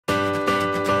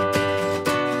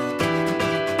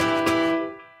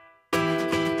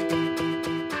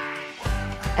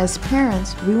As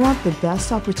parents, we want the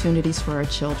best opportunities for our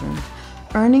children.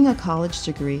 Earning a college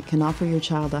degree can offer your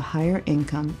child a higher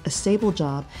income, a stable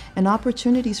job, and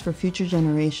opportunities for future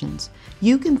generations.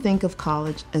 You can think of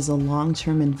college as a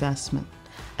long-term investment.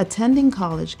 Attending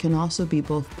college can also be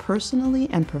both personally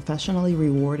and professionally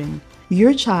rewarding.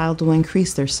 Your child will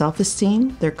increase their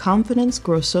self-esteem, their confidence,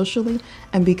 grow socially,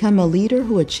 and become a leader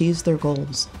who achieves their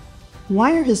goals.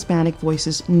 Why are Hispanic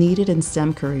voices needed in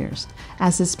STEM careers?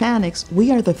 As Hispanics, we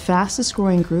are the fastest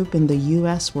growing group in the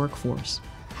U.S. workforce.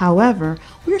 However,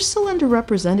 we're still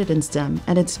underrepresented in STEM,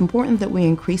 and it's important that we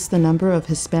increase the number of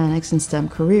Hispanics in STEM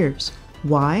careers.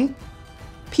 Why?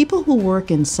 People who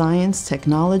work in science,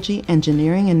 technology,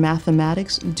 engineering, and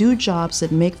mathematics do jobs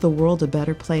that make the world a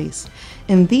better place.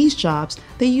 In these jobs,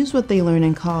 they use what they learn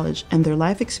in college and their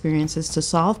life experiences to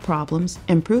solve problems,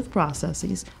 improve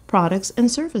processes, products, and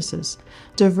services.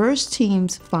 Diverse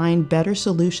teams find better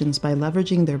solutions by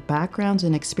leveraging their backgrounds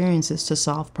and experiences to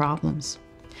solve problems.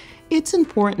 It's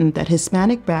important that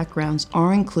Hispanic backgrounds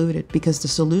are included because the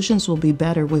solutions will be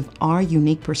better with our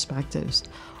unique perspectives.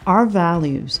 Our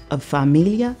values of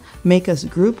familia make us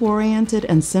group-oriented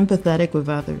and sympathetic with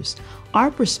others.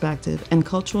 Our perspective and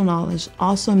cultural knowledge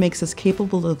also makes us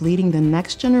capable of leading the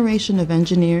next generation of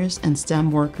engineers and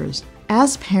STEM workers.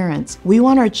 As parents, we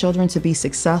want our children to be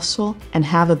successful and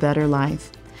have a better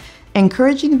life.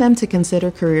 Encouraging them to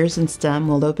consider careers in STEM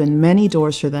will open many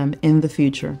doors for them in the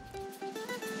future.